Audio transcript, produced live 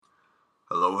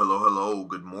Hello, hello, hello.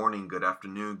 Good morning, good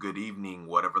afternoon, good evening,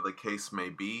 whatever the case may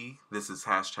be. This is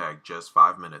hashtag just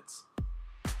 5 minutes.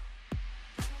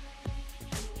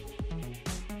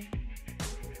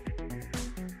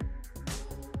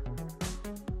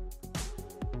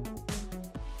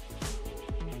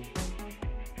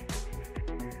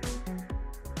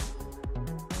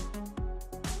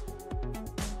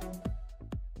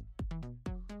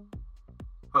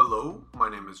 Hello, my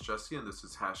name is Jesse, and this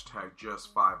is hashtag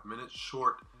just 5 minutes,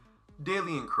 short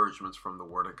daily encouragements from the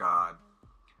Word of God.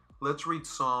 Let's read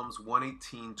Psalms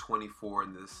 118:24,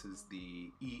 and this is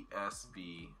the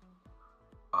ESV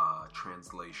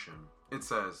translation. It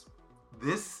says,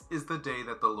 "This is the day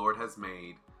that the Lord has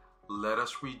made. Let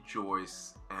us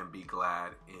rejoice and be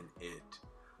glad in it."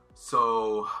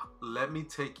 So let me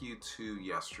take you to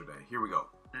yesterday. Here we go.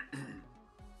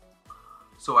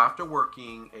 So after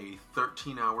working a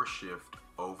 13-hour shift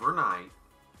overnight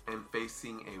and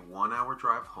facing a 1-hour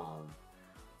drive home,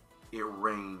 it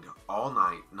rained all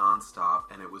night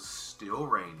nonstop and it was still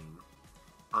raining.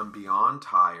 I'm beyond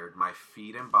tired. My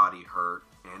feet and body hurt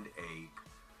and ache.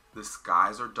 The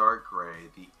skies are dark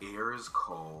gray. The air is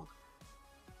cold.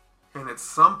 And at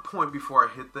some point before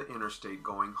I hit the interstate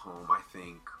going home, I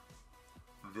think,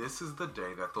 this is the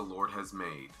day that the Lord has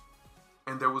made.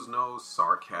 And there was no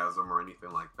sarcasm or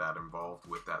anything like that involved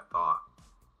with that thought.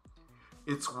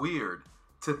 It's weird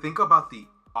to think about the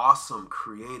awesome,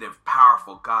 creative,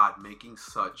 powerful God making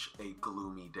such a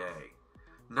gloomy day.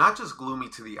 Not just gloomy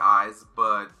to the eyes,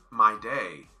 but my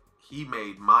day. He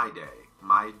made my day.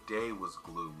 My day was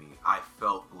gloomy. I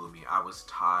felt gloomy. I was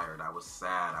tired. I was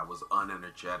sad. I was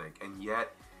unenergetic. And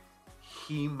yet,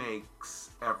 He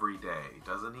makes every day,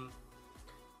 doesn't He?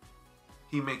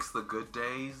 He makes the good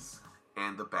days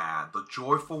and the bad, the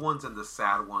joyful ones and the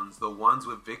sad ones, the ones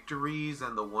with victories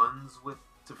and the ones with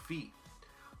defeat,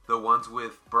 the ones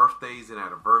with birthdays and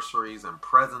anniversaries and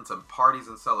presents and parties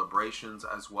and celebrations,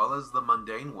 as well as the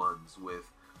mundane ones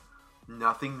with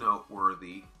nothing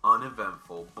noteworthy,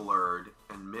 uneventful, blurred,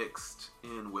 and mixed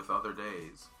in with other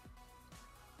days.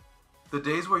 The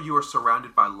days where you are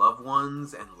surrounded by loved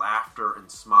ones and laughter and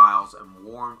smiles and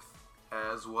warmth,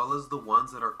 as well as the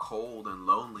ones that are cold and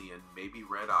lonely and maybe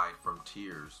red-eyed from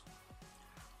tears.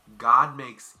 God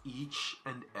makes each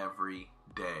and every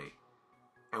day,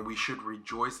 and we should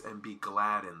rejoice and be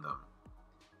glad in them.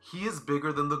 He is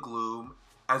bigger than the gloom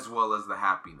as well as the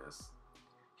happiness.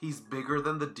 He's bigger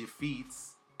than the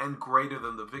defeats and greater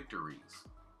than the victories.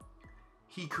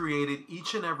 He created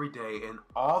each and every day, and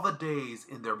all the days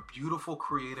in their beautiful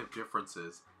creative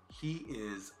differences. He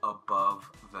is above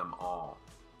them all.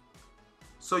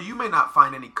 So you may not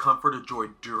find any comfort or joy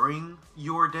during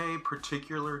your day,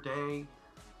 particular day,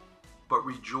 but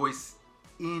rejoice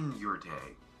in your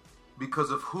day because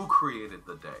of who created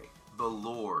the day. The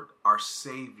Lord, our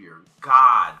Savior,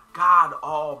 God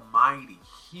Almighty.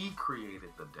 He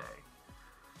created the day.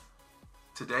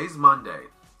 Today's Monday.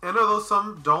 And although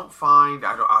some don't find,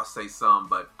 I'll say some,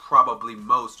 but probably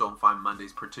most don't find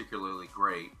Mondays particularly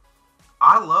great,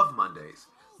 I love Mondays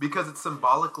because it's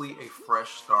symbolically a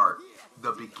fresh start,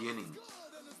 the beginning.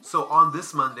 So on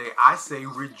this Monday, I say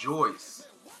rejoice.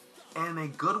 And a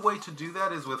good way to do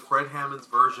that is with Fred Hammond's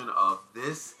version of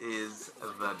This Is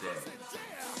the Day.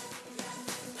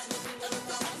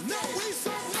 Now we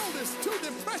serve notice to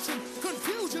depression,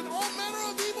 confusion, all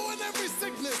manner of evil and every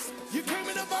sickness. You came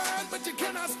in a bind, but you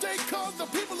cannot stay, cause the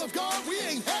people of God, we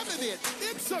ain't having it.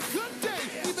 It's a good day,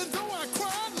 even though I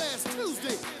cried last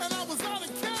Tuesday, and I was out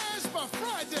of cash by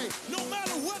Friday. No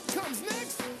matter what comes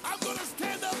next, I'm gonna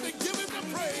stand up and give Him the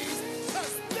praise,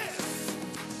 cause this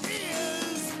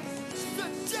is the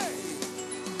day.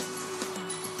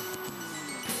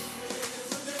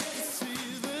 This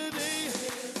is the day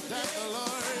that the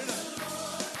Lord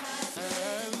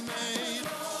has made,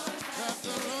 that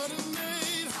the Lord has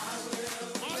made.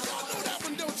 Oh, y'all know that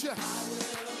one, don't you?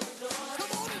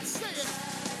 Come on and sing it.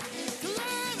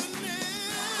 Glad in it.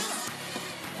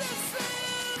 Listen.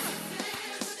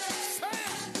 Say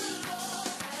it.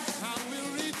 I will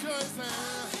rejoice and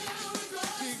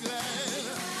be glad.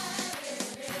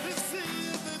 This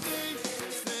is the day.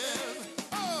 Says,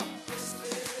 oh,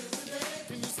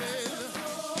 can you say it?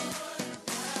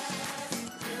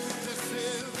 This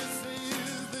is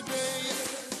the day.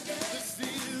 This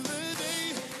is the day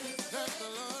that the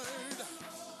Lord.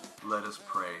 Let us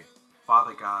pray.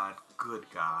 Father God, good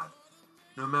God,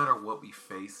 no matter what we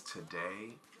face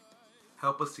today,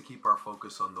 help us to keep our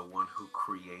focus on the one who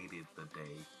created the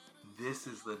day. This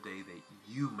is the day that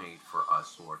you made for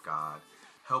us, Lord God.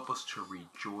 Help us to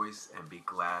rejoice and be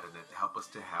glad in it. Help us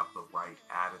to have the right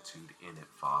attitude in it,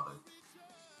 Father.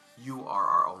 You are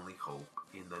our only hope.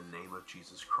 In the name of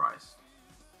Jesus Christ.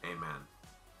 Amen.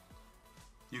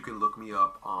 You can look me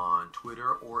up on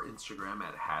Twitter or Instagram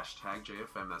at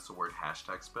 #JFM. That's the word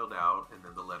hashtag spelled out, and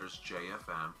then the letters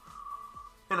JFM.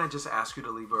 And I just ask you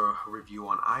to leave a review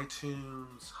on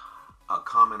iTunes, a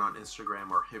comment on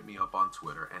Instagram, or hit me up on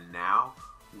Twitter. And now,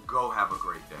 go have a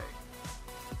great day.